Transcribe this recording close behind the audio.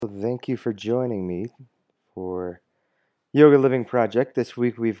Thank you for joining me for Yoga Living Project. This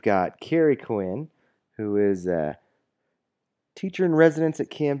week we've got Kari Kwinn, who is a teacher in residence at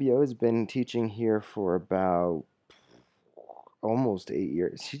Cambio, has been teaching here for about almost 8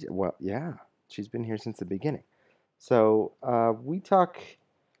 years. She's been here since the beginning. So we talk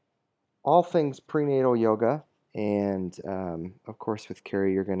all things prenatal yoga, and of course with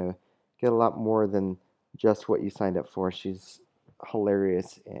Kari you're going to get a lot more than just what you signed up for. She's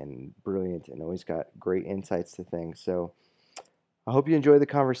hilarious and brilliant and always got great insights to things. So I hope you enjoy the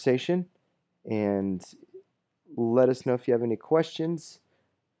conversation and let us know if you have any questions.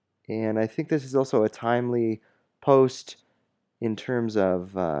 And I think this is also a timely post in terms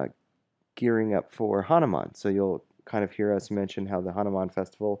of gearing up for Hanuman. So you'll kind of hear us mention how the Hanuman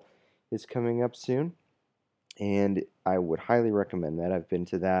festival is coming up soon. And I would highly recommend that. I've been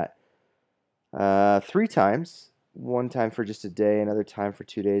to that 3 times. One time for just a day, another time for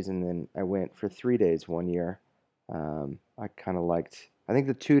 2 days, and then I went for 3 days one year. I kind of I think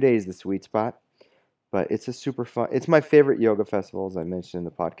the 2 days the sweet spot, but it's a super fun, it's my favorite yoga festival, as I mentioned in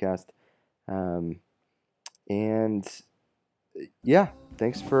the podcast. And yeah,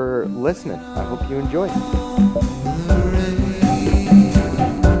 thanks for listening. I hope you enjoy.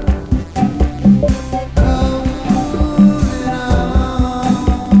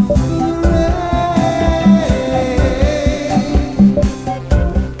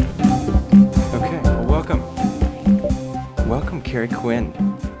 Welcome, Kari Kwinn.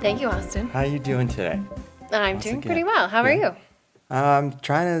 Thank you, Austin. How are you doing today? I'm doing pretty well. How are you? I'm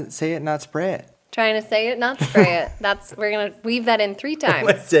trying to say it, not spray it. Trying to say it, not spray it. We're gonna weave that in 3 times.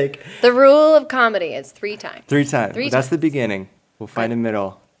 Let's take the rule of comedy is 3 times. 3 times. That's times. The beginning. We'll find a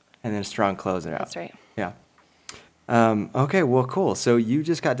middle, and then a strong closer out. That's right. Yeah. Okay. Well, cool. So you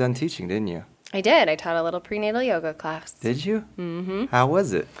just got done teaching, didn't you? I did. I taught a little prenatal yoga class. Did you? Mm-hmm. How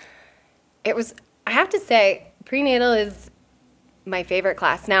was it? It was. I have to say, prenatal is my favorite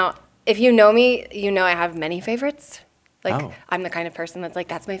class. Now, if you know me, you know I have many favorites. I'm the kind of person that's like,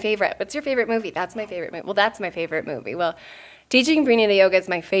 that's my favorite. What's your favorite movie? That's my favorite movie. Well, that's my favorite movie. Well, teaching prenatal yoga is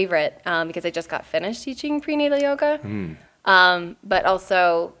my favorite because I just got finished teaching prenatal yoga, but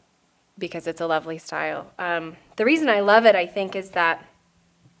also because it's a lovely style. The reason I love it, I think, is that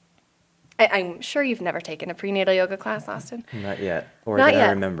I'm sure you've never taken a prenatal yoga class, Austin. Not yet. Or Not that yet.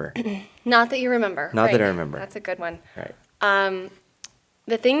 I remember. Not that you remember. Not right. that I remember. That's a good one. Right.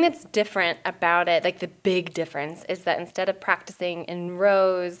 The thing that's different about it, like the big difference, is that instead of practicing in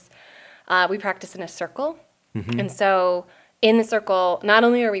rows, we practice in a circle. Mm-hmm. And so in the circle, not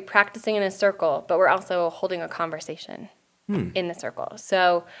only are we practicing in a circle, but we're also holding a conversation in the circle.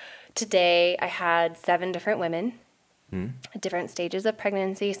 So today I had 7 different women at different stages of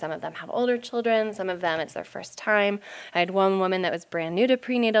pregnancy. Some of them have older children. Some of them, it's their first time. I had one woman that was brand new to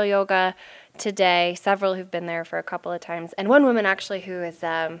prenatal yoga today, several who've been there for a couple of times, and one woman actually who is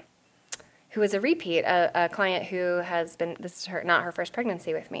a repeat, a client who has been, this is not her first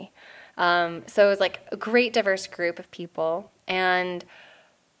pregnancy with me. So it was like a great diverse group of people, and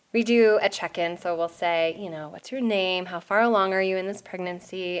we do a check-in. So we'll say, what's your name? How far along are you in this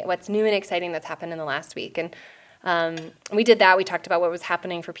pregnancy? What's new and exciting that's happened in the last week? And we did that. We talked about what was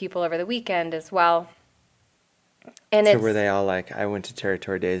happening for people over the weekend as well. And so were they all like, I went to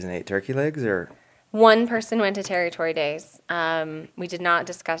Territory Days and ate turkey legs, or? One person went to Territory Days. We did not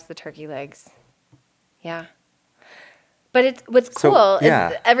discuss the turkey legs. Yeah. But what's cool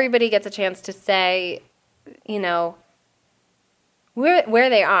is everybody gets a chance to say, where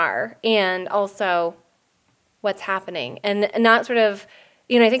they are and also what's happening. And not sort of,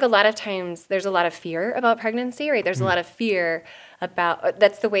 I think a lot of times there's a lot of fear about pregnancy, right? There's a lot of fear about,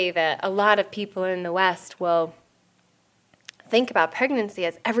 that's the way that a lot of people in the West will think about pregnancy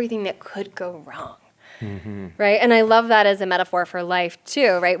as everything that could go wrong, right? And I love that as a metaphor for life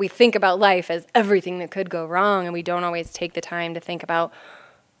too, right? We think about life as everything that could go wrong, and we don't always take the time to think about,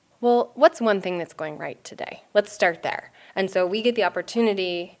 well, what's one thing that's going right today? Let's start there. And so we get the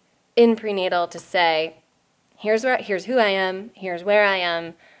opportunity in prenatal to say, here's who I am, here's where I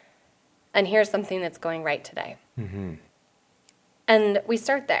am, and here's something that's going right today. Mm-hmm. And we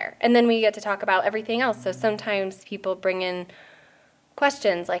start there. And then we get to talk about everything else. So sometimes people bring in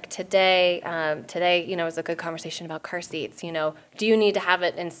questions like today, was a good conversation about car seats. Do you need to have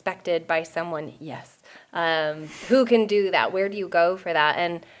it inspected by someone? Yes. Who can do that? Where do you go for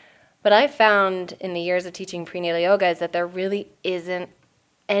that? But I found in the years of teaching prenatal yoga is that there really isn't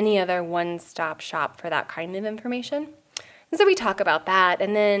any other one-stop shop for that kind of information. And so we talk about that.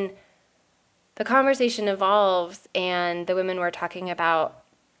 And then the conversation evolves, and the women were talking about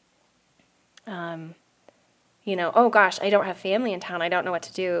oh gosh, I don't have family in town. I don't know what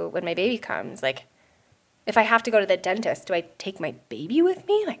to do when my baby comes. Like, if I have to go to the dentist, do I take my baby with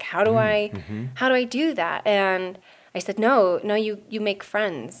me? Like, how do I do that? And I said, no, you make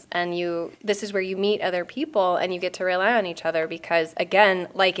friends, and this is where you meet other people and you get to rely on each other, because again,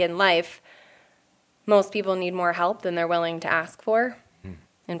 like in life, most people need more help than they're willing to ask for.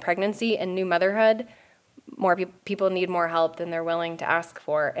 In pregnancy and new motherhood, more people need more help than they're willing to ask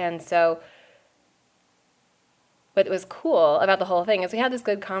for. And so what was cool about the whole thing is we had this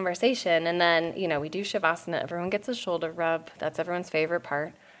good conversation, and then, we do Shavasana. Everyone gets a shoulder rub. That's everyone's favorite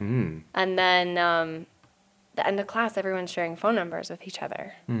part. And then the end of class, everyone's sharing phone numbers with each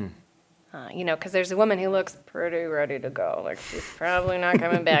other. Because there's a woman who looks pretty ready to go. Like, she's probably not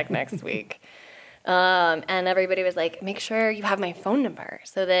coming back next week. And everybody was like, make sure you have my phone number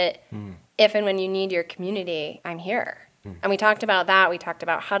so that if and when you need your community, I'm here. And we talked about that. We talked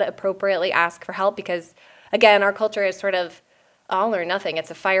about how to appropriately ask for help, because again, our culture is sort of all or nothing. It's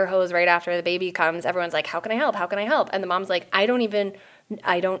a fire hose right after the baby comes. Everyone's like, how can I help? How can I help? And the mom's like, I don't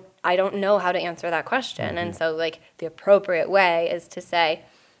know how to answer that question. And so, like, the appropriate way is to say,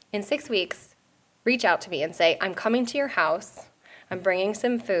 in 6 weeks, reach out to me and say, I'm coming to your house. I'm bringing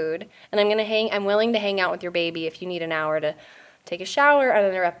some food, and I'm willing to hang out with your baby if you need an hour to take a shower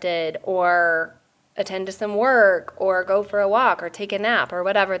uninterrupted, or attend to some work, or go for a walk, or take a nap, or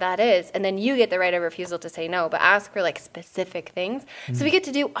whatever that is. And then you get the right of refusal to say no, but ask for, like, specific things. So we get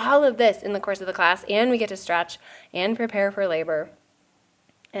to do all of this in the course of the class, and we get to stretch and prepare for labor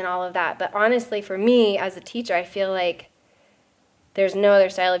and all of that. But honestly, for me as a teacher, I feel like there's no other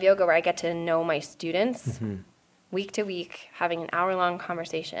style of yoga where I get to know my students week to week, having an hour-long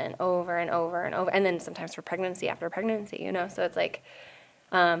conversation over and over and over, and then sometimes for pregnancy after pregnancy, So it's like,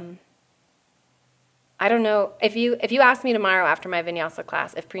 I don't know. If you asked me tomorrow after my vinyasa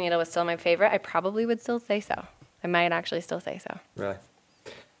class if prenatal was still my favorite, I probably would still say so. I might actually still say so. Really?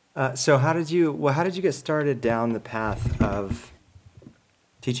 So how did you get started down the path of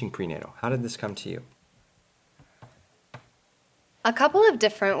teaching prenatal? How did this come to you? A couple of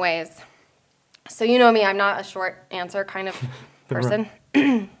different ways. So you know me, I'm not a short answer kind of person.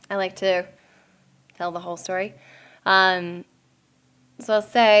 I like to tell the whole story. So I'll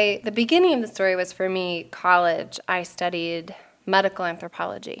say the beginning of the story was, for me, college. I studied medical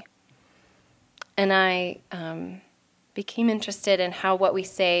anthropology. And I became interested in how what we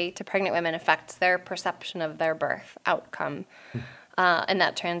say to pregnant women affects their perception of their birth outcome and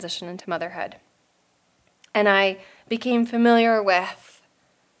that transition into motherhood. And I became familiar with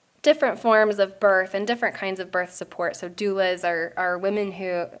different forms of birth and different kinds of birth support. So doulas are women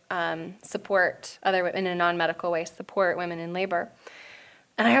who support other women in a non-medical way, support women in labor.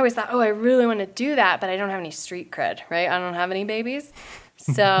 And I always thought, I really want to do that, but I don't have any street cred, right? I don't have any babies.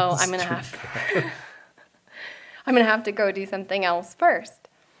 So I'm going to have to go do something else first.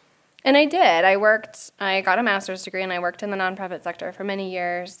 And I did. I got a master's degree, and I worked in the nonprofit sector for many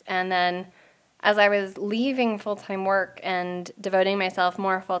years. And then as I was leaving full-time work and devoting myself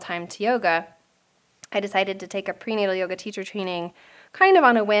more full-time to yoga, I decided to take a prenatal yoga teacher training kind of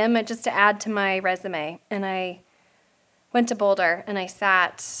on a whim, just to add to my resume. And I went to Boulder, and I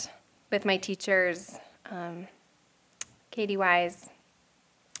sat with my teachers, Katie Wise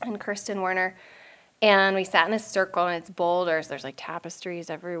and Kirsten Werner, and we sat in a circle, and it's Boulder, so there's like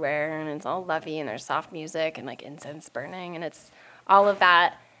tapestries everywhere, and it's all lovey, and there's soft music and like incense burning, and it's all of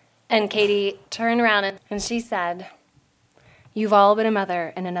that. And Katie turned around and she said, "You've all been a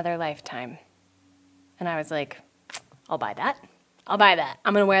mother in another lifetime." And I was like, I'll buy that. I'm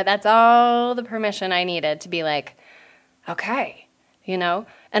going to wear, that's all the permission I needed to be like, okay, And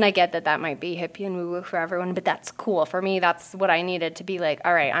I get that might be hippie and woo-woo for everyone, but that's cool. For me, that's what I needed to be like,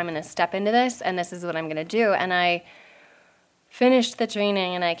 all right, I'm going to step into this, and this is what I'm going to do. And I finished the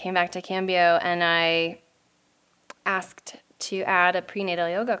training, and I came back to Cambio, and I asked to add a prenatal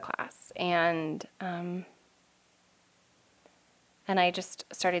yoga class. And I just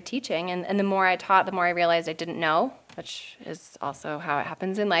started teaching. And the more I taught, the more I realized I didn't know, which is also how it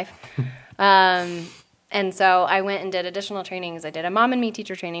happens in life. And so I went and did additional trainings. I did a mom and me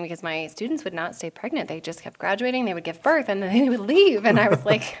teacher training because my students would not stay pregnant. They just kept graduating. They would give birth, and then they would leave. And I was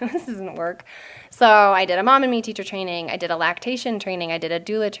like, this doesn't work. So I did a mom and me teacher training. I did a lactation training. I did a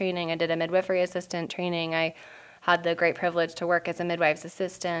doula training. I did a midwifery assistant training. I had the great privilege to work as a midwife's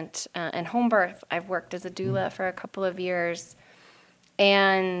assistant in home birth. I've worked as a doula for a couple of years.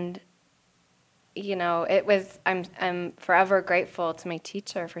 And I'm forever grateful to my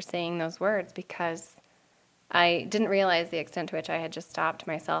teacher for saying those words, because I didn't realize the extent to which I had just stopped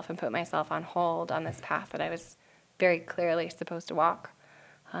myself and put myself on hold on this path that I was very clearly supposed to walk.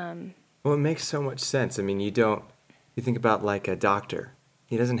 Well, it makes so much sense. I mean, you think about like a doctor.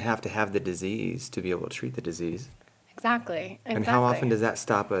 He doesn't have to have the disease to be able to treat the disease. Exactly. And how often does that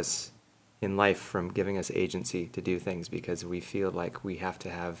stop us in life from giving us agency to do things because we feel like we have to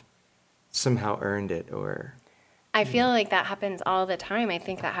have somehow earned it or... I feel like that happens all the time. I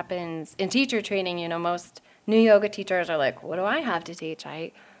think that happens in teacher training. You know, most new yoga teachers are like, what do I have to teach?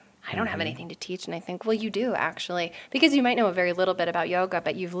 I don't have anything to teach. And I think, well, you do actually, because you might know a very little bit about yoga,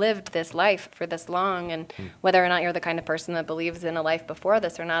 but you've lived this life for this long. And whether or not you're the kind of person that believes in a life before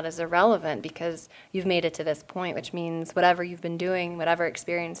this or not is irrelevant because you've made it to this point, which means whatever you've been doing, whatever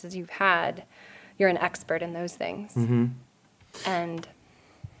experiences you've had, you're an expert in those things. Mm-hmm. And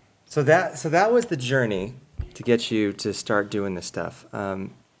so that was the journey to get you to start doing this stuff.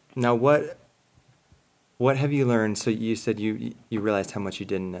 Now, what have you learned? So you said you realized how much you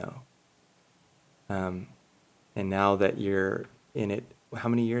didn't know. And now that you're in it, how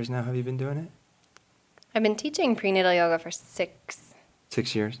many years now have you been doing it? I've been teaching prenatal yoga for 6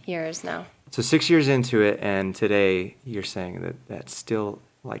 years? years now. So 6 years into it, and today you're saying that that's still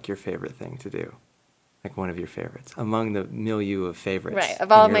like your favorite thing to do. Like one of your favorites, among the milieu of favorites. Right,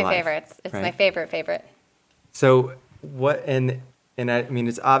 of all of my life, favorites. It's right? my favorite. So what, and I mean,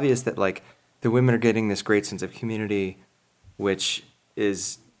 it's obvious that like the women are getting this great sense of community, which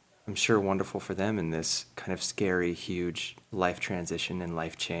is, I'm sure, wonderful for them in this kind of scary, huge life transition and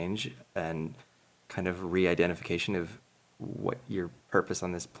life change and kind of re-identification of what your purpose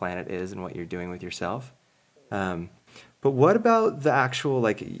on this planet is and what you're doing with yourself. But what about the actual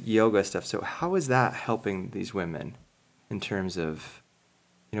like yoga stuff? So how is that helping these women in terms of,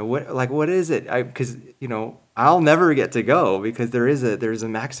 you know, what is it? Because, you know, I'll never get to go because there's a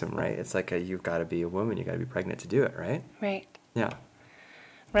maxim, right? It's like you've got to be a woman, you got to be pregnant to do it, right? Right. Yeah.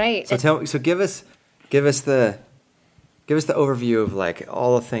 Right. So give us the overview of like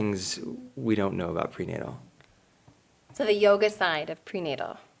all the things we don't know about prenatal. So the yoga side of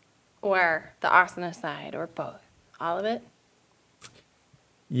prenatal, or the asana side, or both, all of it.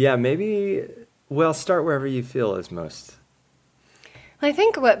 Yeah, maybe. Well, start wherever you feel is most. I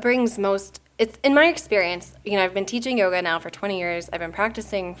think what brings most, it's in my experience, you know, I've been teaching yoga now for 20 years. I've been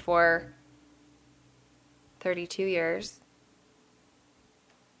practicing for 32 years.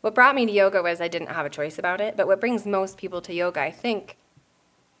 What brought me to yoga was I didn't have a choice about it. But what brings most people to yoga, I think,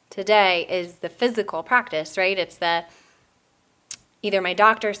 today is the physical practice, right? It's either my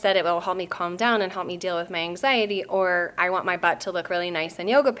doctor said it will help me calm down and help me deal with my anxiety, or I want my butt to look really nice in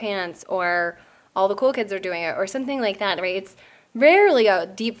yoga pants, or all the cool kids are doing it, or something like that, right? It's rarely a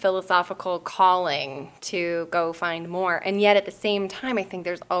deep philosophical calling to go find more. And yet at the same time, I think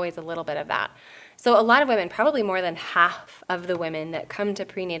there's always a little bit of that. So a lot of women, probably more than half of the women that come to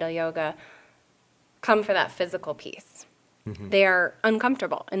prenatal yoga, come for that physical piece. Mm-hmm. They are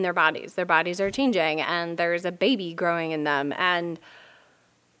uncomfortable in their bodies. Their bodies are changing, and there's a baby growing in them, and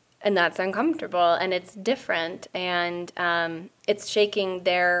that's uncomfortable, and it's different, and it's shaking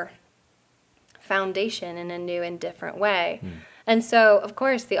their foundation in a new and different way. Mm. And so, of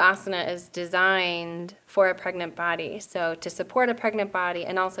course, the asana is designed for a pregnant body, so to support a pregnant body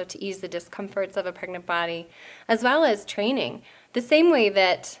and also to ease the discomforts of a pregnant body, as well as training. The same way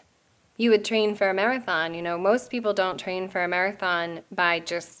that you would train for a marathon, you know, most people don't train for a marathon by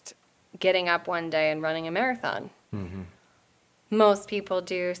just getting up one day and running a marathon. Mm-hmm. Most people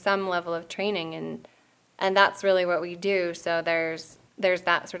do some level of training, and that's really what we do. So there's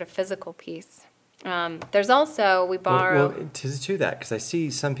that sort of physical piece. There's also, we borrow... Well, to that, because I see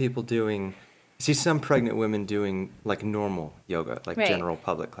some pregnant women doing like normal yoga, like right. General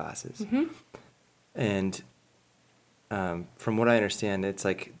public classes. Mm-hmm. And from what I understand, it's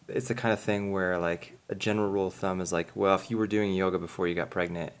the kind of thing where like a general rule of thumb is like, well, if you were doing yoga before you got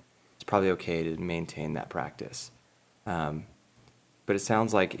pregnant, it's probably okay to maintain that practice. But it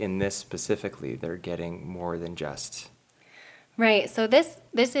sounds like in this specifically, they're getting more than just... Right. So this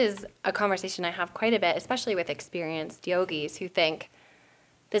is a conversation I have quite a bit, especially with experienced yogis who think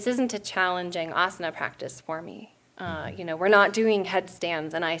this isn't a challenging asana practice for me. You know, we're not doing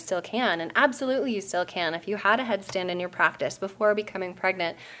headstands, and I still can. And absolutely you still can. If you had a headstand in your practice before becoming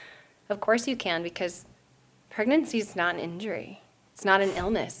pregnant, of course you can, because pregnancy is not an injury. It's not an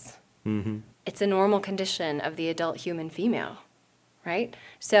illness. Mm-hmm. It's a normal condition of the adult human female, right?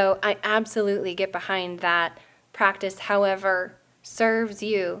 So I absolutely get behind that practice, however, serves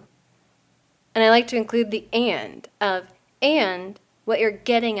you. And I like to include the and what you're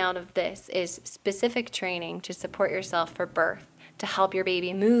getting out of this is specific training to support yourself for birth, to help your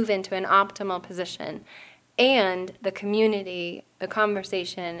baby move into an optimal position, and the community, the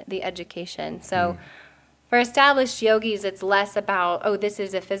conversation, the education. So For established yogis, it's less about, oh, this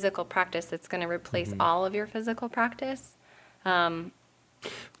is a physical practice that's going to replace all of your physical practice. Well,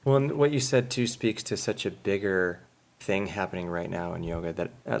 and what you said, too, speaks to such a bigger thing happening right now in yoga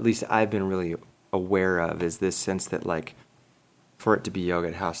that at least I've been really aware of, is this sense that, like, for it to be yoga,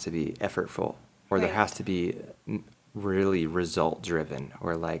 it has to be effortful, or there has to be really result-driven,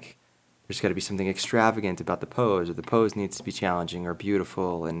 or, like, there's got to be something extravagant about the pose, or the pose needs to be challenging or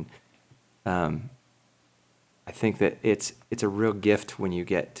beautiful. And I think that it's a real gift when you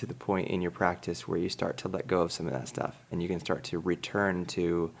get to the point in your practice where you start to let go of some of that stuff, and you can start to return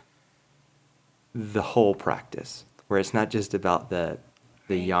to the whole practice, where it's not just about the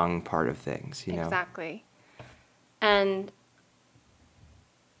yang part of things, you know? Exactly. And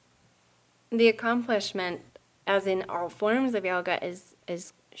the accomplishment, as in all forms of yoga,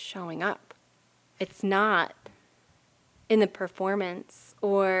 is showing up. It's not in the performance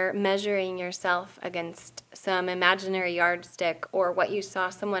or measuring yourself against some imaginary yardstick or what you saw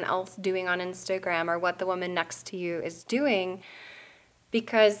someone else doing on Instagram or what the woman next to you is doing,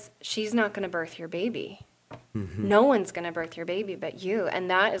 because she's not going to birth your baby. No one's going to birth your baby but you, and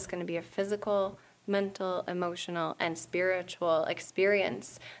that is going to be a physical, mental, emotional, and spiritual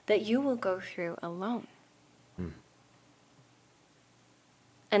experience that you will go through alone.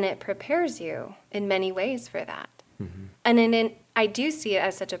 And it prepares you in many ways for that. And I do see it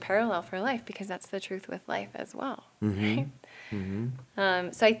as such a parallel for life, because that's the truth with life as well. Right?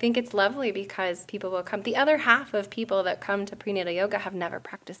 So I think it's lovely because people will come. The other half of people that come to prenatal yoga have never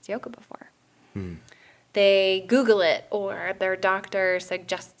practiced yoga before. They Google it, or their doctor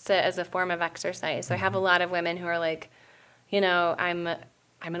suggests it as a form of exercise. So I have a lot of women who are like, I'm an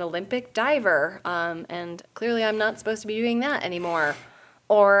Olympic diver, and clearly I'm not supposed to be doing that anymore.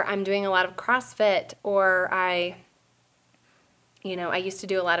 Or I'm doing a lot of CrossFit, or I used to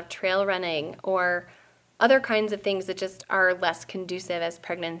do a lot of trail running, or other kinds of things that just are less conducive as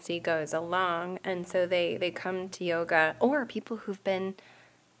pregnancy goes along. And so they come to yoga, or people who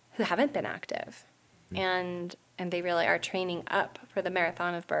haven't been active, and they really are training up for the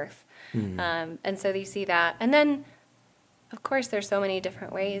marathon of birth. And so you see that. And then, of course, there's so many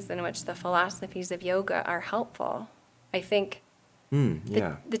different ways in which the philosophies of yoga are helpful. I think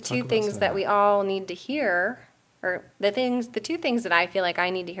the two things that we all need to hear, or the two things that I feel like I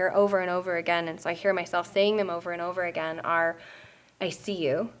need to hear over and over again, and so I hear myself saying them over and over again, are, I see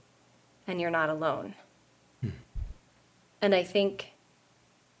you, and you're not alone. And I think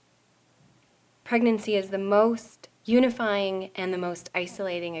pregnancy is the most unifying and the most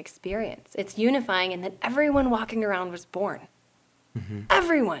isolating experience. It's unifying in that everyone walking around was born.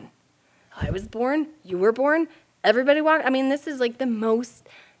 Everyone. I was born, you were born, everybody walked. I mean, this is like the most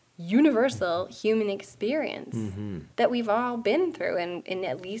universal human experience that we've all been through in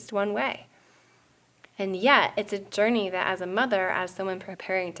at least one way. And yet, it's a journey that as a mother, as someone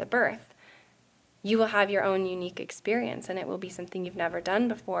preparing to birth, you will have your own unique experience, and it will be something you've never done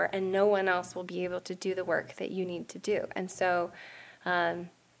before, and no one else will be able to do the work that you need to do. And so, I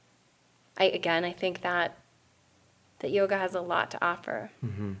think that yoga has a lot to offer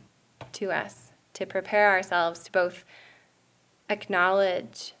to us, to prepare ourselves to both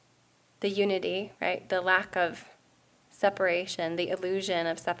acknowledge the unity, right? The lack of separation, the illusion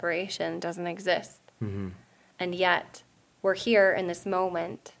of separation doesn't exist. And yet, we're here in this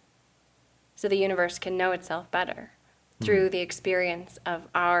moment so the universe can know itself better through the experience of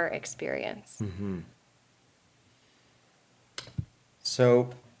our experience.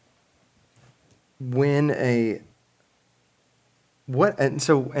 So, and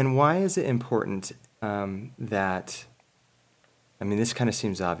why is it important that, I mean, this kind of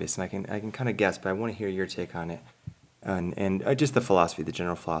seems obvious, and I can kind of guess, but I want to hear your take on it, and just the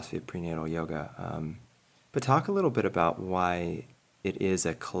general philosophy of prenatal yoga. But talk a little bit about why it is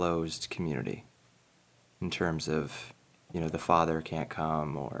a closed community in terms of, the father can't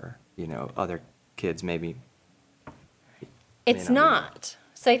come, or, other kids maybe. It's not.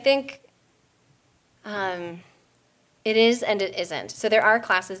 So I think it is and it isn't. So there are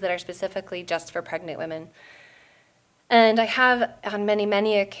classes that are specifically just for pregnant women. And I have, on many,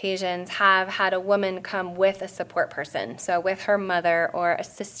 many occasions, have had a woman come with a support person. So with her mother or a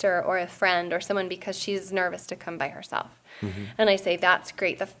sister or a friend or someone, because she's nervous to come by herself. And I say, that's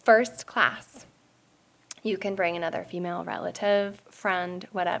great. The first class, you can bring another female relative, friend,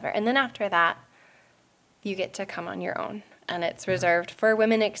 whatever. And then after that, you get to come on your own. And it's reserved for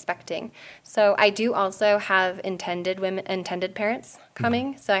women expecting. So I do also have intended parents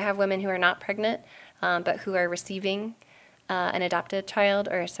coming. So I have women who are not pregnant, but who are receiving an adopted child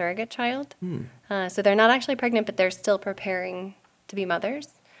or a surrogate child. So they're not actually pregnant, but they're still preparing to be mothers.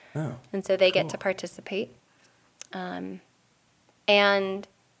 And so they get to participate. And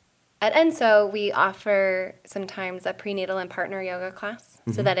at ENSO, we offer sometimes a prenatal and partner yoga class.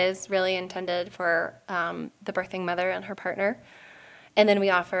 So that is really intended for the birthing mother and her partner. And then we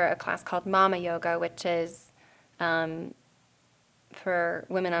offer a class called Mama Yoga, which is for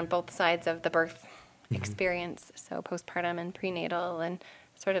women on both sides of the birth experience, so postpartum and prenatal, and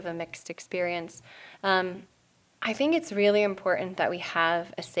sort of a mixed experience. I think it's really important that we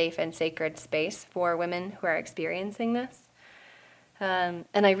have a safe and sacred space for women who are experiencing this. And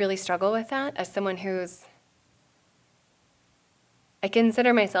I really struggle with that as someone I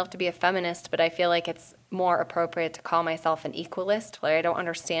consider myself to be a feminist, but I feel like it's more appropriate to call myself an equalist, where I don't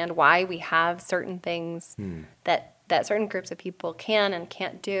understand why we have certain things that certain groups of people can and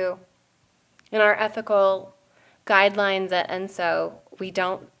can't do. In our ethical guidelines at ENSO, we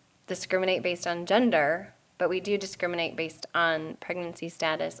don't discriminate based on gender, but we do discriminate based on pregnancy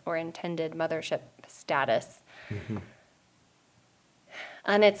status or intended mothership status.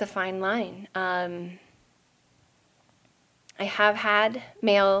 And it's a fine line. I have had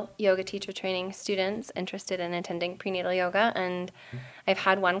male yoga teacher training students interested in attending prenatal yoga, and I've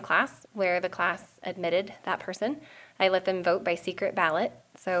had one class where the class admitted that person. I let them vote by secret ballot.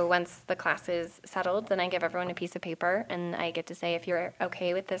 So once the class is settled, then I give everyone a piece of paper, and I get to say, if you're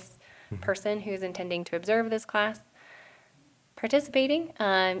okay with this person who's intending to observe this class participating,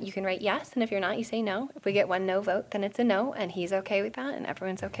 you can write yes, and if you're not, you say no. If we get one no vote, then it's a no, and he's okay with that, and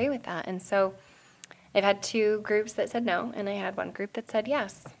everyone's okay with that. And so I've had two groups that said no, and I had one group that said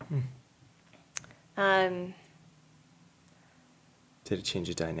yes. Did it change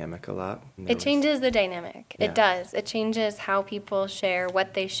the dynamic a lot? It changes the dynamic. Yeah. It does. It changes how people share,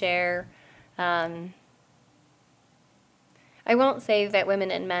 what they share. I won't say that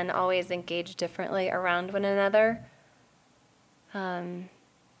women and men always engage differently around one another. But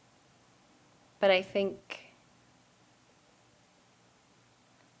I think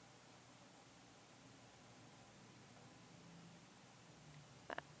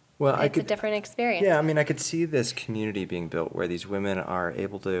it's a different experience. Yeah, I mean, I could see this community being built where these women are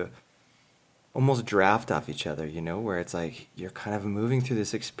able to almost draft off each other, where it's like you're kind of moving through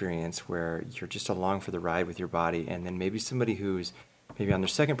this experience where you're just along for the ride with your body, and then maybe somebody who's maybe on their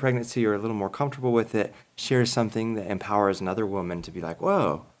second pregnancy or a little more comfortable with it shares something that empowers another woman to be like,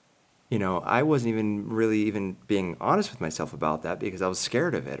 whoa, I wasn't even being honest with myself about that because I was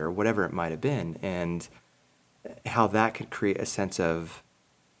scared of it or whatever it might have been, and how that could create a sense of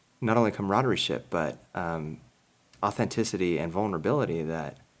not only camaraderie, but authenticity and vulnerability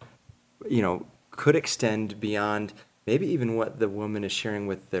that, could extend beyond maybe even what the woman is sharing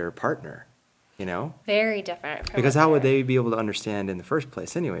with their partner, Very different. Because how would they be able to understand in the first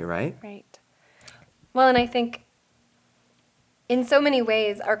place anyway, right? Right. Well, and I think in so many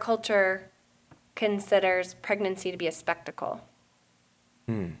ways our culture considers pregnancy to be a spectacle.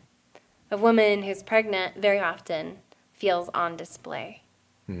 A woman who's pregnant very often feels on display.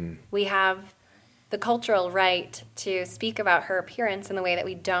 We have the cultural right to speak about her appearance in the way that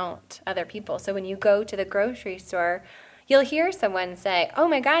we don't other people. So when you go to the grocery store, you'll hear someone say, "Oh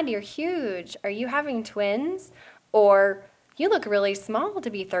my God, you're huge. Are you having twins?" Or, "You look really small to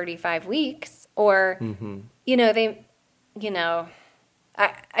be 35 weeks." Or,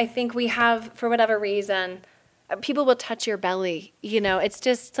 I think we have, for whatever reason, people will touch your belly. It's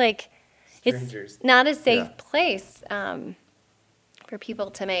just like, Strangers. It's not a safe place. For people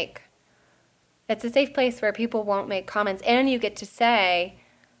to make. It's a safe place where people won't make comments, and you get to say,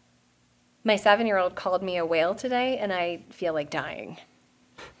 "My 7-year-old called me a whale today, and I feel like dying."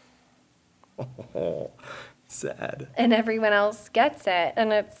 Oh, sad. And everyone else gets it,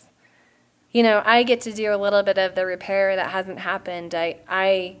 and it's, I get to do a little bit of the repair that hasn't happened.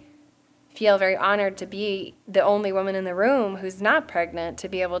 I feel very honored to be the only woman in the room who's not pregnant, to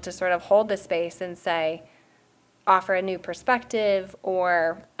be able to sort of hold the space and say, offer a new perspective,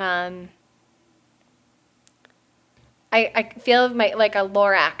 or I feel like a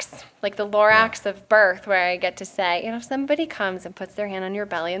Lorax, like the Lorax of birth, where I get to say, if somebody comes and puts their hand on your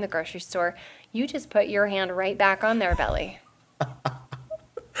belly in the grocery store, you just put your hand right back on their belly.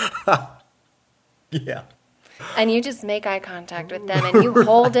 Yeah. And you just make eye contact with them, and you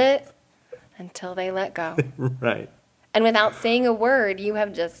hold it until they let go. Right. And without saying a word, you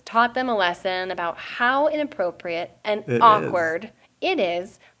have just taught them a lesson about how inappropriate and It awkward it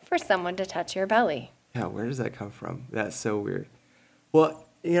is for someone to touch your belly. Yeah, where does that come from? That's so weird. Well,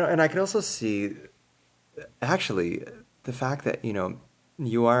 and I can also see, actually, the fact that,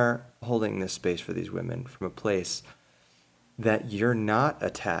 you are holding this space for these women from a place that you're not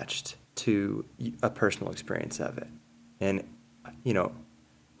attached to a personal experience of it. And,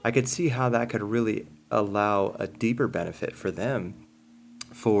 I could see how that could really allow a deeper benefit for them,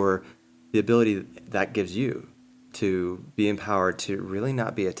 for the ability that gives you to be empowered to really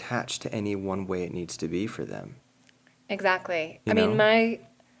not be attached to any one way it needs to be for them. Exactly. You I mean, know?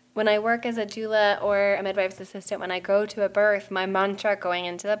 when I work as a doula or a midwife's assistant, when I go to a birth, my mantra going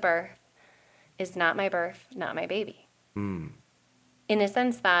into the birth is not my birth, not my baby. Mm. In a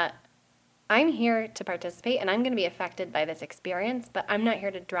sense that I'm here to participate and I'm going to be affected by this experience, but I'm not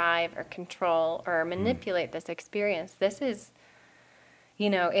here to drive or control or manipulate this experience. This is,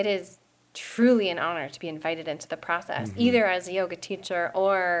 it is truly an honor to be invited into the process, either as a yoga teacher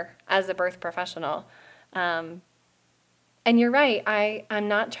or as a birth professional. And you're right, I'm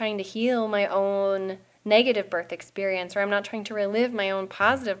not trying to heal my own negative birth experience, or I'm not trying to relive my own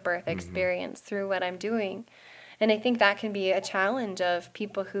positive birth experience through what I'm doing. And I think that can be a challenge of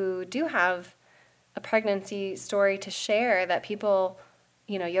people who do have a pregnancy story to share, that people,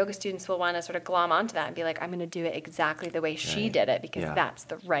 yoga students will want to sort of glom onto that and be like, I'm going to do it exactly the way she did it because that's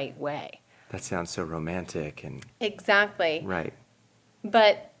the right way. That sounds so romantic and... Exactly. Right.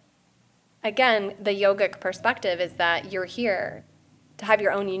 But again, the yogic perspective is that you're here to have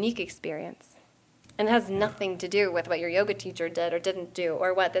your own unique experience. And it has nothing to do with what your yoga teacher did or didn't do,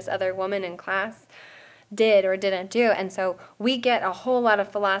 or what this other woman in class did or didn't do. And so we get a whole lot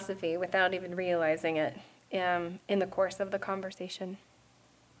of philosophy without even realizing it in the course of the conversation.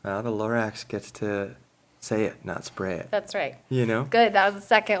 Well, the Lorax gets to say it, not spray it. That's right. Good. That was the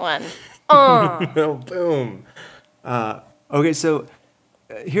second one. Oh, boom. Okay, so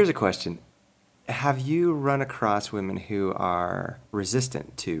here's a question. Have you run across women who are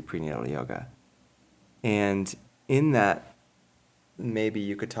resistant to prenatal yoga? And in that, maybe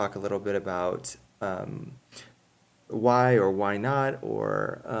you could talk a little bit about why or why not,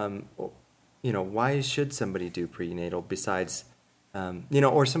 or why should somebody do prenatal besides,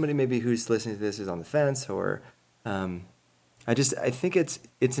 or somebody maybe who's listening to this is on the fence, or I think it's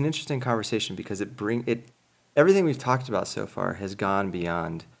an interesting conversation because everything we've talked about so far has gone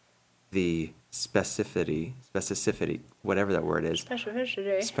beyond the specificity, whatever that word is,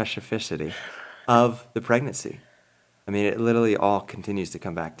 specificity of the pregnancy. I mean, it literally all continues to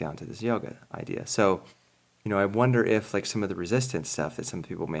come back down to this yoga idea. So, I wonder if like some of the resistance stuff that some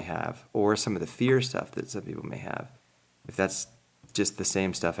people may have, or some of the fear stuff that some people may have, if that's just the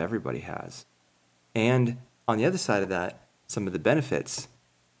same stuff everybody has. And on the other side of that, some of the benefits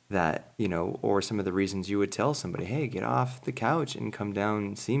that, or some of the reasons you would tell somebody, hey, get off the couch and come down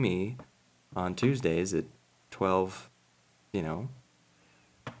and see me on Tuesdays at 12,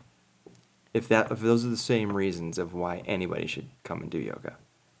 if those are the same reasons of why anybody should come and do yoga.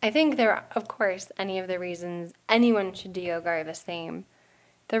 I think of course, any of the reasons anyone should do yoga are the same.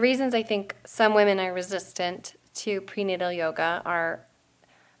 The reasons I think some women are resistant to prenatal yoga are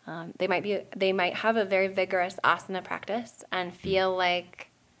they might have a very vigorous asana practice and feel like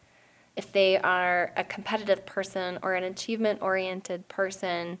if they are a competitive person or an achievement-oriented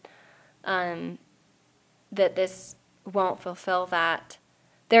person, that this won't fulfill that.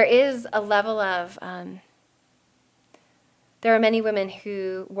 There is a level of, there are many women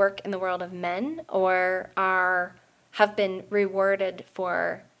who work in the world of men or have been rewarded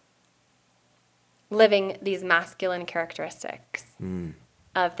for living these masculine characteristics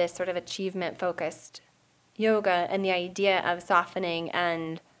of this sort of achievement-focused yoga, and the idea of softening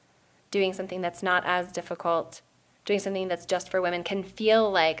and doing something that's not as difficult, doing something that's just for women can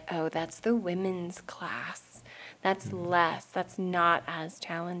feel like, oh, that's the women's class. That's less. That's not as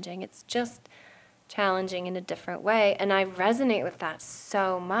challenging. It's just challenging in a different way. And I resonate with that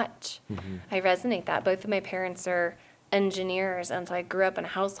so much. I resonate that. Both of my parents are engineers, and so I grew up in a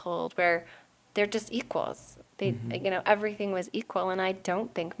household where they're just equals. They, everything was equal, and I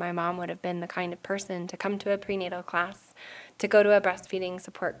don't think my mom would have been the kind of person to come to a prenatal class, to go to a breastfeeding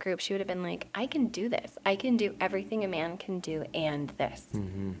support group. She would have been like, I can do this. I can do everything a man can do and this.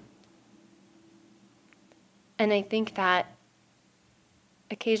 And I think that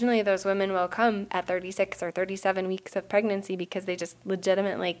occasionally those women will come at 36 or 37 weeks of pregnancy because they just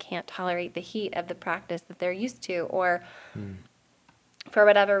legitimately can't tolerate the heat of the practice that they're used to, or for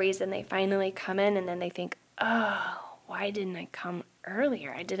whatever reason they finally come in and then they think, oh, why didn't I come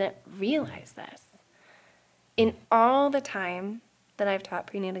earlier? I didn't realize this. In all the time that I've taught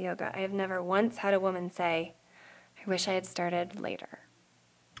prenatal yoga, I have never once had a woman say, I wish I had started later.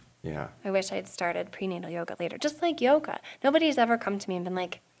 Yeah. I wish I had started prenatal yoga later. Just like yoga. Nobody's ever come to me and been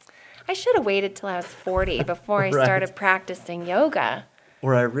like, I should have waited till I was 40 before I started practicing yoga.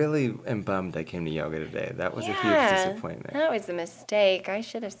 Or I really am bummed I came to yoga today. That was a huge disappointment. That was a mistake. I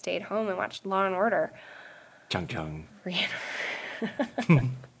should have stayed home and watched Law and Order. Chung chung.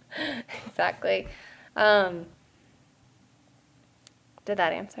 Exactly. Um, did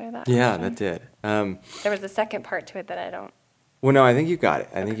that answer that Yeah, question? that did. There was a second part to it that I don't. Well, no, I think you got it.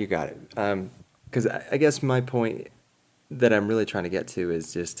 I think you got it. Because I guess my point that I'm really trying to get to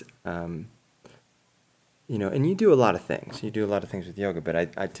is just, and you do a lot of things. You do a lot of things with yoga,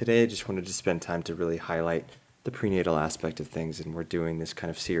 but today I just wanted to spend time to really highlight the prenatal aspect of things, and we're doing this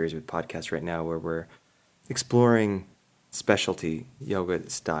kind of series with podcasts right now where we're exploring specialty yoga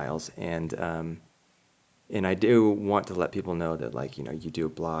styles, and I do want to let people know that, like, you do a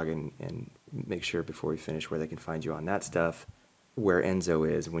blog, and make sure before we finish where they can find you on that stuff, where Enzo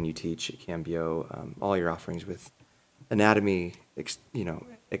is when you teach at Cambio, all your offerings with anatomy,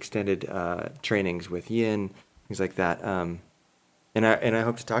 extended trainings with Yin, things like that. And I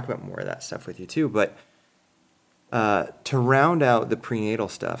hope to talk about more of that stuff with you too. But to round out the prenatal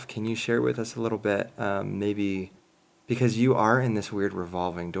stuff, can you share with us a little bit, maybe, because you are in this weird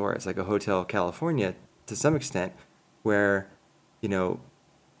revolving door. It's like a Hotel California to some extent, where,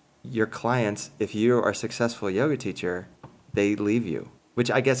 your clients, if you are a successful yoga teacher, they leave you,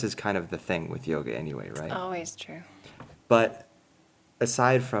 which I guess is kind of the thing with yoga anyway, right? Always true. But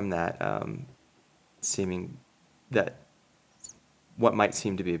aside from that, seeming that what might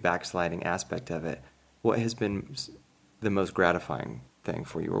seem to be a backsliding aspect of it, what has been the most gratifying thing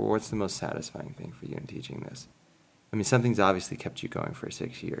for you, or what's the most satisfying thing for you in teaching this? I mean, something's obviously kept you going for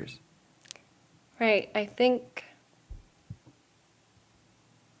 6 years. Right. I think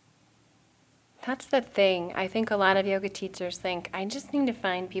that's the thing. I think a lot of yoga teachers think, I just need to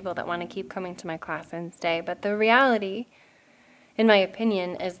find people that want to keep coming to my class and stay. But the reality, in my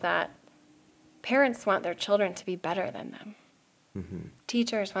opinion, is that parents want their children to be better than them. Mm-hmm.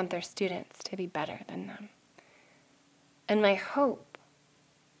 Teachers want their students to be better than them. And my hope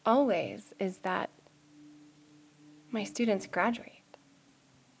always is that my students graduate.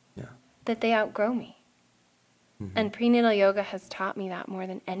 Yeah. That they outgrow me. Mm-hmm. And prenatal yoga has taught me that more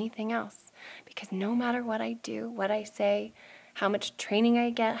than anything else. Because no matter what I do, what I say, how much training I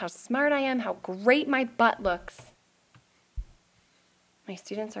get, how smart I am, how great my butt looks, my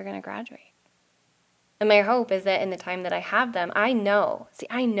students are going to graduate. And my hope is that in the time that I have them, I know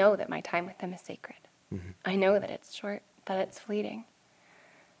that my time with them is sacred. Mm-hmm. I know that it's short, that it's fleeting.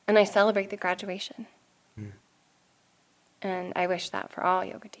 And I celebrate the graduation. Mm. And I wish that for all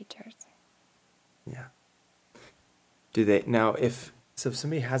yoga teachers. Yeah. Do they, now if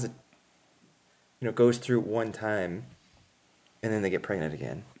somebody has goes through one time and then they get pregnant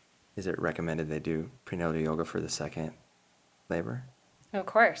again, is it recommended they do prenatal yoga for the second labor? Of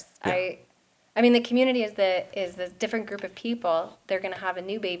course. Yeah. I mean, the community is this different group of people. They're going to have a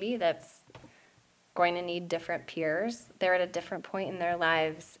new baby that's going to need different peers. They're at a different point in their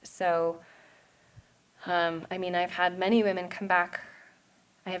lives. So, I've had many women come back.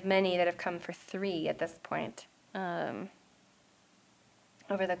 I have many that have come for 3 at this point, over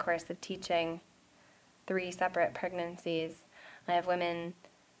the course of teaching 3 separate pregnancies. I have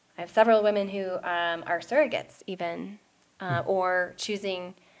several women who are surrogates even, or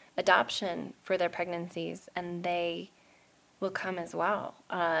choosing adoption for their pregnancies, and they will come as well.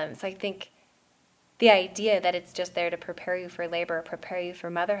 So I think the idea that it's just there to prepare you for labor, prepare you for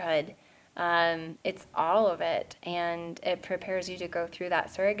motherhood, it's all of it, and it prepares you to go through that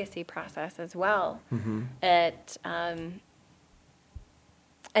surrogacy process as well. Mm-hmm.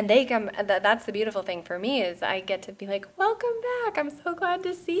 And they come. That's the beautiful thing for me, is I get to be like, "Welcome back! I'm so glad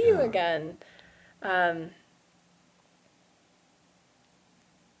to see you again."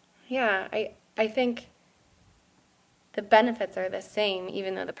 Yeah, I think the benefits are the same,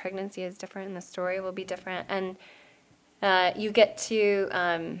 even though the pregnancy is different and the story will be different, and you get to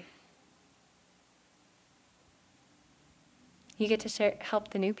help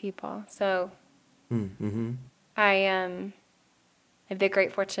the new people. So, mm-hmm. I have the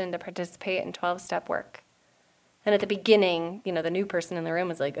great fortune to participate in 12-step work. And at the beginning, the new person in the room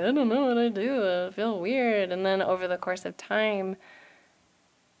was like, I don't know what I do. I feel weird. And then over the course of time,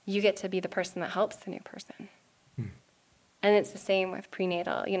 you get to be the person that helps the new person. And it's the same with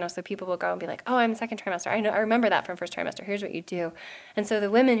prenatal. So people will go and be like, oh, I'm second trimester. I remember that from first trimester. Here's what you do. And so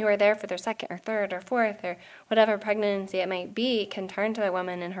the women who are there for their second or third or fourth or whatever pregnancy it might be can turn to the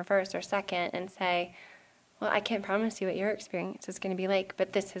woman in her first or second and say, well, I can't promise you what your experience is going to be like,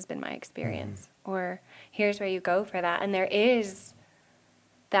 but this has been my experience. Mm-hmm. Or here's where you go for that. And there is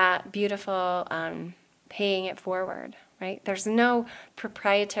that beautiful paying it forward, right? There's no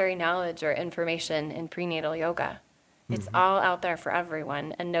proprietary knowledge or information in prenatal yoga. It's mm-hmm. all out there for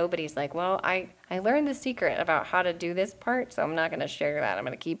everyone. And nobody's like, well, I learned the secret about how to do this part, so I'm not going to share that. I'm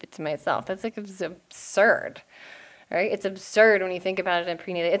going to keep it to myself. That's like absurd. right? It's absurd when you think about it in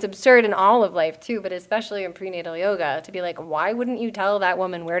prenatal. It's absurd in all of life too, but especially in prenatal yoga to be like, why wouldn't you tell that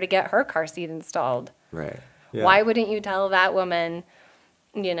woman where to get her car seat installed? Right. Yeah. Why wouldn't you tell that woman,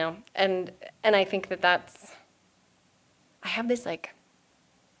 and I think that's, I have this like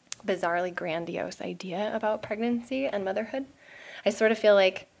bizarrely grandiose idea about pregnancy and motherhood. I sort of feel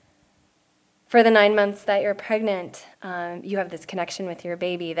like for the 9 months that you're pregnant, you have this connection with your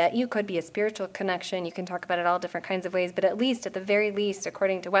baby that you could be a spiritual connection. You can talk about it all different kinds of ways, but at the very least,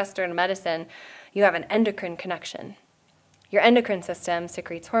 according to Western medicine, you have an endocrine connection. Your endocrine system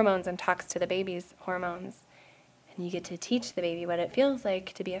secretes hormones and talks to the baby's hormones. And you get to teach the baby what it feels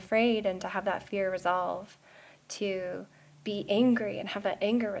like to be afraid and to have that fear resolve, to be angry and have that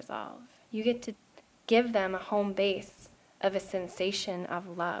anger resolve. You get to give them a home base of a sensation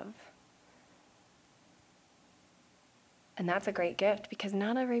of love. And that's a great gift because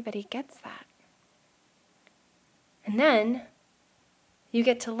not everybody gets that. And then you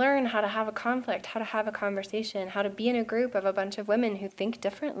get to learn how to have a conflict, how to have a conversation, how to be in a group of a bunch of women who think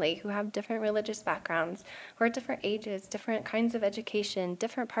differently, who have different religious backgrounds, who are at different ages, different kinds of education,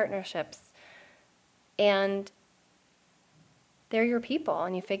 different partnerships. And they're your people,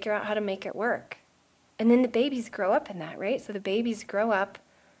 and you figure out how to make it work. And then the babies grow up in that, right? So the babies grow up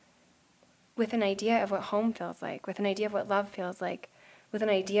with an idea of what home feels like, with an idea of what love feels like, with an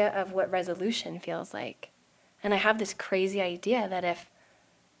idea of what resolution feels like. And I have this crazy idea that if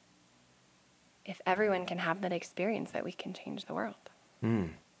everyone can have that experience, that we can change the world.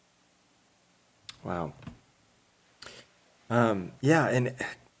 Wow. Yeah, and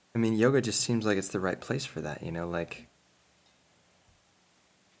I mean, yoga just seems like it's the right place for that, like,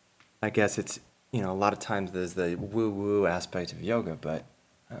 I guess it's, a lot of times there's the woo-woo aspect of yoga, but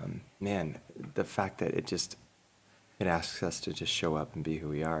man, the fact that it asks us to just show up and be who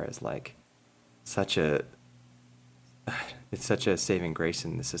we are is like it's such a saving grace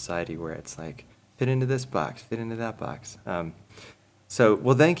in the society where it's like, fit into this box, fit into that box. So,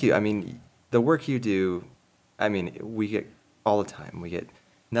 well, thank you. I mean, the work you do, I mean, we get all the time. We get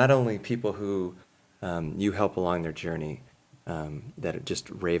not only people who you help along their journey that just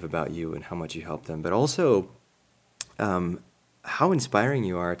rave about you and how much you help them, but also how inspiring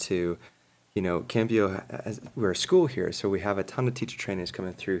you are to, Cambio, we're a school here, so we have a ton of teacher trainings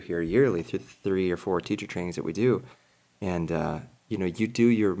coming through here yearly through 3 or 4 teacher trainings that we do. And, you do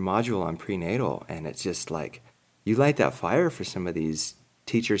your module on prenatal, and it's just like, you light that fire for some of these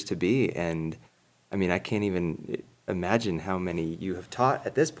teachers to be. And, I mean, I can't even imagine how many you have taught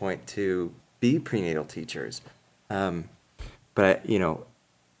at this point to be prenatal teachers. But,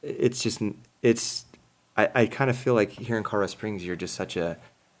 I kind of feel like here in Colorado Springs, you're just such a,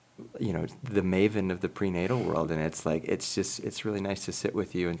 the maven of the prenatal world. And it's like, it's really nice to sit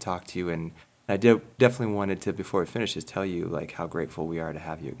with you and talk to you. And I definitely wanted to, before it finishes, tell you like how grateful we are to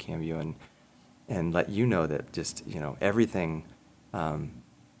have you at Cambio and let you know that just, everything that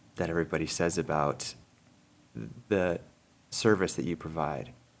everybody says about the service that you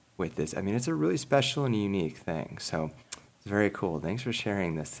provide with this. I mean, it's a really special and unique thing. So it's very cool. Thanks for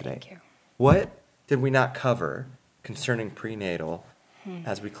sharing this today. Thank you. What did we not cover concerning prenatal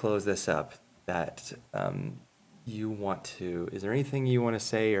as we close this up that you want to, is there anything you want to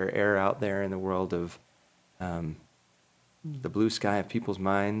say or air out there in the world of the blue sky of people's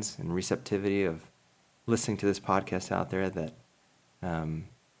minds and receptivity of listening to this podcast out there that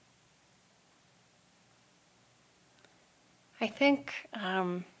I think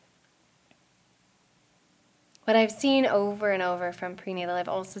what I've seen over and over from prenatal, I've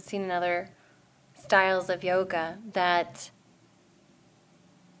also seen in other styles of yoga that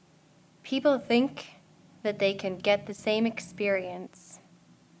people think that they can get the same experience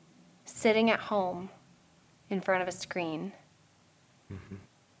sitting at home in front of a screen. Mm-hmm.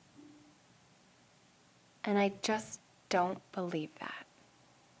 And I just don't believe that.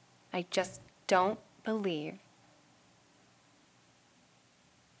 I just don't believe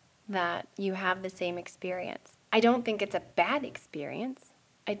that you have the same experience. I don't think it's a bad experience.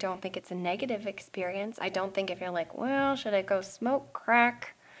 I don't think it's a negative experience. I don't think if you're like, well, should I go smoke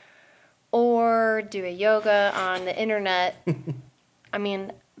crack or do a yoga on the internet? I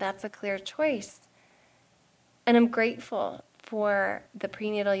mean, that's a clear choice. And I'm grateful for the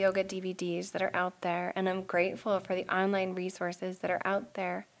prenatal yoga DVDs that are out there, and I'm grateful for the online resources that are out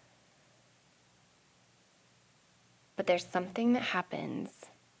there. But there's something that happens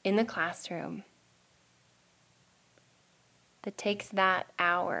in the classroom that takes that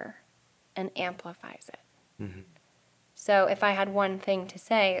hour and amplifies it. Mm-hmm. So if I had one thing to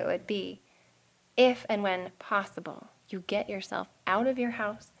say, it would be, if and when possible, you get yourself out of your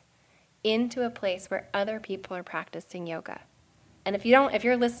house, into a place where other people are practicing yoga. And if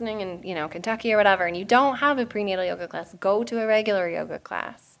you're listening in, Kentucky or whatever, and you don't have a prenatal yoga class, go to a regular yoga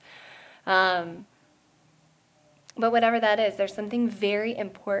class. But whatever that is, there's something very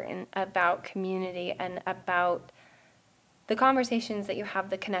important about community and about the conversations that you have,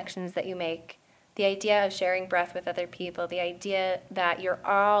 the connections that you make, the idea of sharing breath with other people, the idea that you're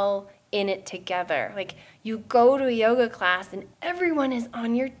all in it together. Like, you go to a yoga class and everyone is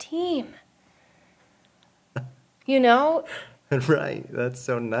on your team. Right. That's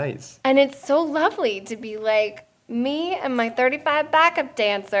so nice. And it's so lovely to be like, me and my 35 backup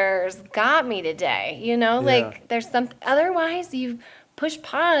dancers got me today. Like, there's something. Otherwise, you push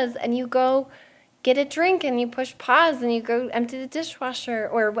pause and you go get a drink, and you push pause and you go empty the dishwasher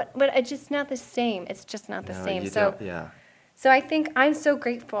or what. But it's just not the same. It's just not the same. So I think I'm so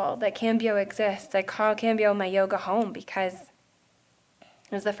grateful that Cambio exists. I call Cambio my yoga home because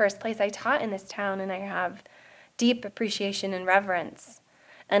it was the first place I taught in this town, and I have deep appreciation and reverence.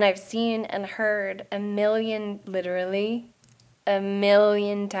 And I've seen and heard literally a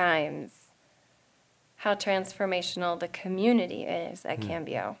million times how transformational the community is at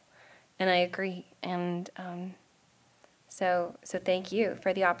Cambio. And I agree. And so thank you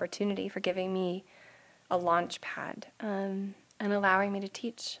for the opportunity, for giving me a launch pad and allowing me to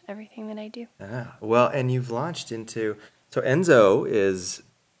teach everything that I do. Well, and you've launched into, so Enzo is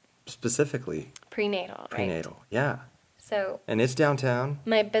specifically Prenatal, right? Yeah. So, and it's downtown.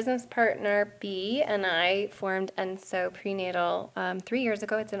 My business partner, B, and I formed Enzo Prenatal 3 years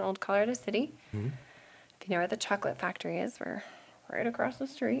ago. It's in Old Colorado City. Mm-hmm. If you know where the chocolate factory is, we're right across the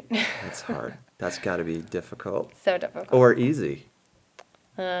street. That's hard. That's got to be difficult. So difficult. Or easy.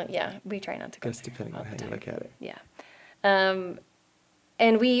 Yeah, we try not to go. Just depending on how you look at it. Yeah. And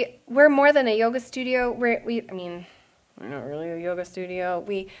we're more than a yoga studio. We're not really a yoga studio.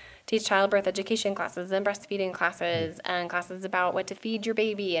 We teach childbirth education classes and breastfeeding classes and classes about what to feed your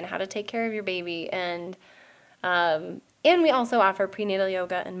baby and how to take care of your baby. And we also offer prenatal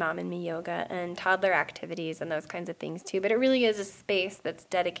yoga and mom and me yoga and toddler activities and those kinds of things too. But it really is a space that's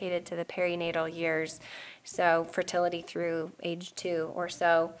dedicated to the perinatal years, so fertility through age 2 or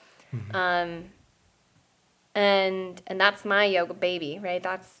so. Mm-hmm. And that's my yoga baby, right?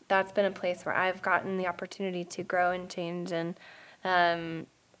 That's been a place where I've gotten the opportunity to grow and change and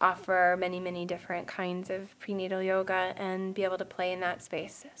offer many, many different kinds of prenatal yoga and be able to play in that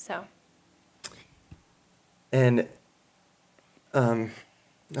space. So. And, what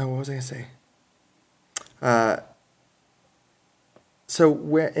was I going to say?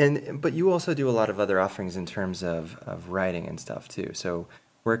 But you also do a lot of other offerings in terms of writing and stuff too. So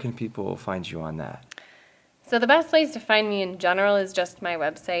where can people find you on that? So the best place to find me in general is just my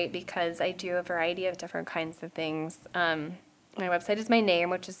website, because I do a variety of different kinds of things. My website is my name,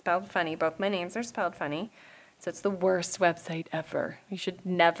 which is spelled funny. Both my names are spelled funny. So it's the worst website ever. You should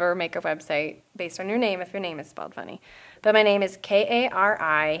never make a website based on your name if your name is spelled funny. But my name is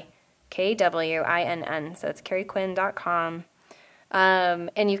KariKwinn. So it's karikwinn.com.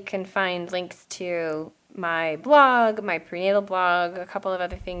 And you can find links to my blog, my prenatal blog, a couple of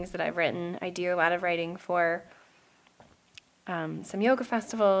other things that I've written. I do a lot of writing for some yoga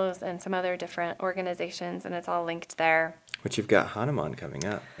festivals and some other different organizations, and it's all linked there. But you've got Hanuman coming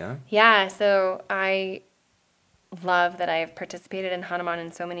up, yeah? Yeah, so I love that I've participated in Hanuman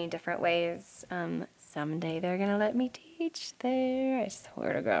in so many different ways. Someday they're going to let me teach there, I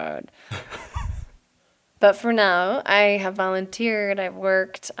swear to God. But for now, I have volunteered, I've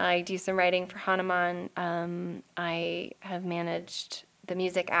worked, I do some writing for Hanuman. I have managed the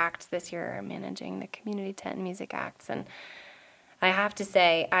music acts this year. I'm managing the Community Tent music acts. And I have to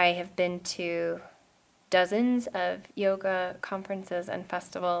say, I have been to dozens of yoga conferences and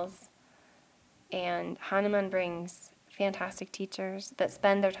festivals. And Hanuman brings fantastic teachers that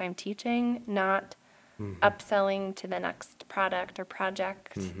spend their time teaching, not upselling to the next product or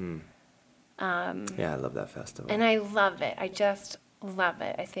project. Mm-hmm. Yeah, I love that festival. And I love it. I just love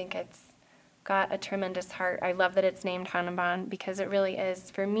it. I think it's got a tremendous heart. I love that it's named Hanuman because it really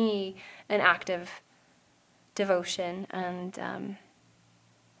is, for me, an act of devotion. And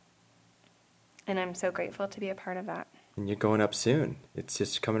I'm so grateful to be a part of that. And you're going up soon. It's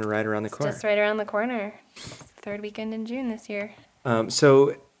just coming right around the corner. Just right around the corner. It's the third weekend in June this year.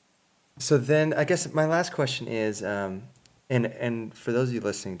 So then I guess my last question is... And for those of you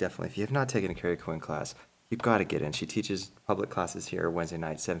listening, definitely, if you have not taken a Kari Kwinn class, you've got to get in. She teaches public classes here Wednesday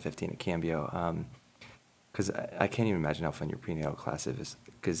night, 7:15 at Cambio. Because I can't even imagine how fun your prenatal class is,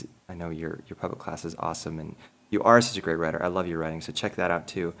 because I know your public class is awesome, and you are such a great writer. I love your writing, so check that out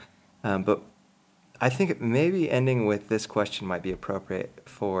too. But I think maybe ending with this question might be appropriate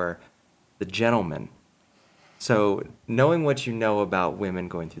for the gentleman. So knowing what you know about women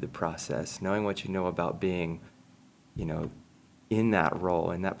going through the process, knowing what you know about being, in that role,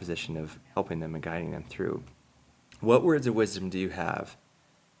 in that position of helping them and guiding them through, what words of wisdom do you have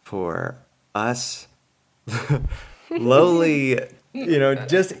for us lowly,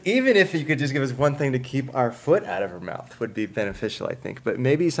 just even if you could just give us one thing to keep our foot out of our mouth would be beneficial, I think. But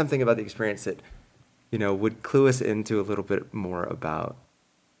maybe something about the experience that, would clue us into a little bit more about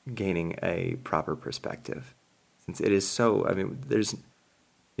gaining a proper perspective. Since it is so, there's,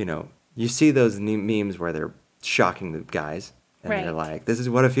 you see those memes where they're shocking the guys. And they're like, this is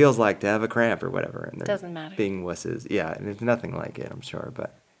what it feels like to have a cramp or whatever. And they're doesn't matter. Being wusses. Yeah, and it's nothing like it, I'm sure.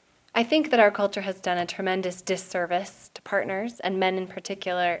 But I think that our culture has done a tremendous disservice to partners, and men in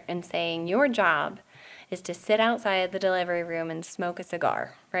particular, in saying your job is to sit outside the delivery room and smoke a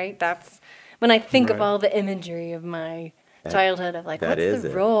cigar, right? That's when I think of all the imagery of my childhood of like, what's the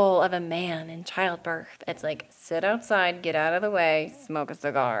role of a man in childbirth? It's like, sit outside, get out of the way, smoke a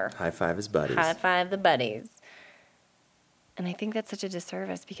cigar. High five his buddies. High five the buddies. And I think that's such a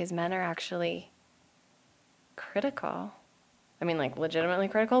disservice because men are actually critical. Legitimately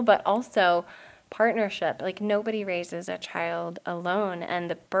critical, but also partnership. Like, nobody raises a child alone.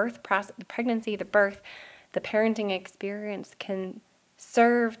 And the birth process, the pregnancy, the birth, the parenting experience can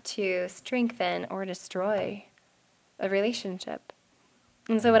serve to strengthen or destroy a relationship.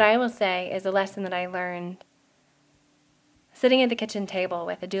 And so what I will say is a lesson that I learned sitting at the kitchen table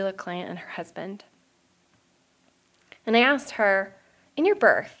with a doula client and her husband. And I asked her, in your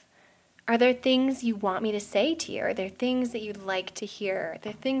birth, are there things you want me to say to you? Are there things that you'd like to hear? Are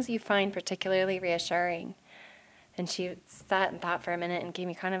there things you find particularly reassuring? And she sat and thought for a minute and gave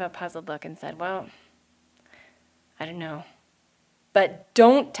me kind of a puzzled look and said, well, I don't know. But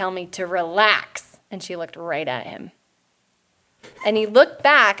don't tell me to relax. And she looked right at him. And he looked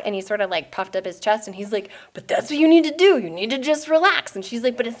back and he sort of like puffed up his chest and he's like, but that's what you need to do. You need to just relax. And she's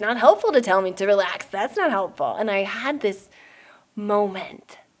like, but it's not helpful to tell me to relax. That's not helpful. And I had this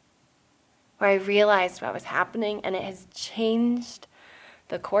moment where I realized what was happening and it has changed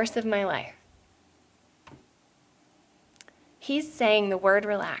the course of my life. He's saying the word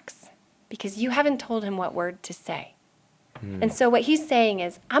relax because you haven't told him what word to say. And so what he's saying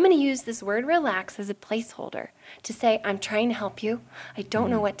is, I'm going to use this word relax as a placeholder to say, I'm trying to help you. I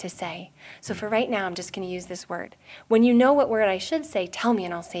don't know what to say. So for right now, I'm just going to use this word. When you know what word I should say, tell me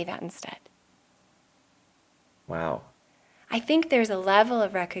and I'll say that instead. Wow. I think there's a level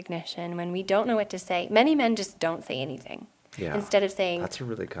of recognition when we don't know what to say. Many men just don't say anything. Yeah. Instead of saying, that's a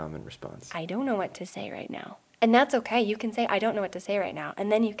really common response. I don't know what to say right now. And that's okay. You can say, I don't know what to say right now.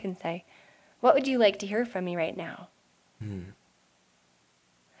 And then you can say, what would you like to hear from me right now? And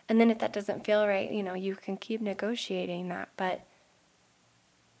then if that doesn't feel right, you can keep negotiating that. But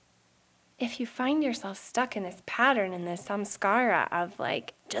if you find yourself stuck in this pattern, in this samskara of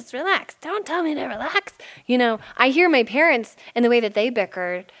like, just relax, don't tell me to relax. I hear my parents in the way that they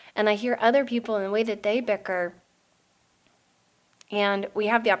bickered, and I hear other people in the way that they bicker. And we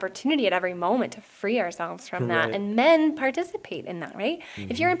have the opportunity at every moment to free ourselves from that. Right. And men participate in that, right?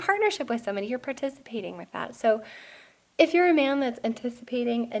 If you're in partnership with somebody, you're participating with that. So if you're a man that's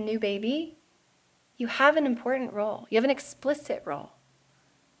anticipating a new baby, you have an important role. You have an explicit role.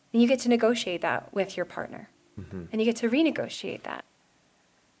 And you get to negotiate that with your partner. And you get to renegotiate that.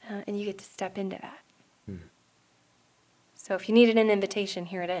 And you get to step into that. So if you needed an invitation,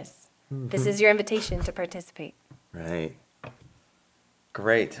 here it is. This is your invitation to participate. Right.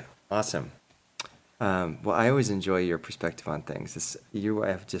 Great. Awesome. Well, I always enjoy your perspective on things. You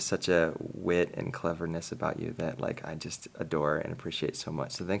have just such a wit and cleverness about you that I just adore and appreciate so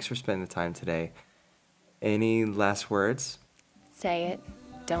much. So thanks for spending the time today. Any last words? Say it.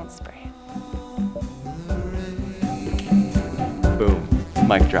 Don't spray it. Boom.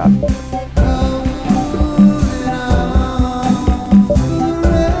 Mic drop.